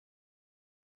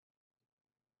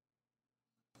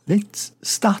Let's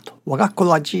start わがこ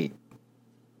ラジ。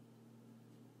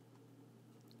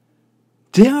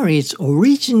There is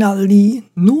originally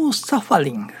no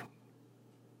suffering.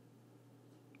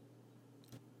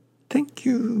 Thank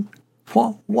you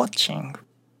for watching.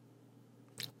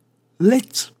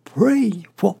 Let's pray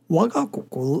for 我が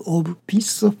心 of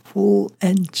peaceful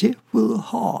and cheerful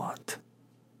heart.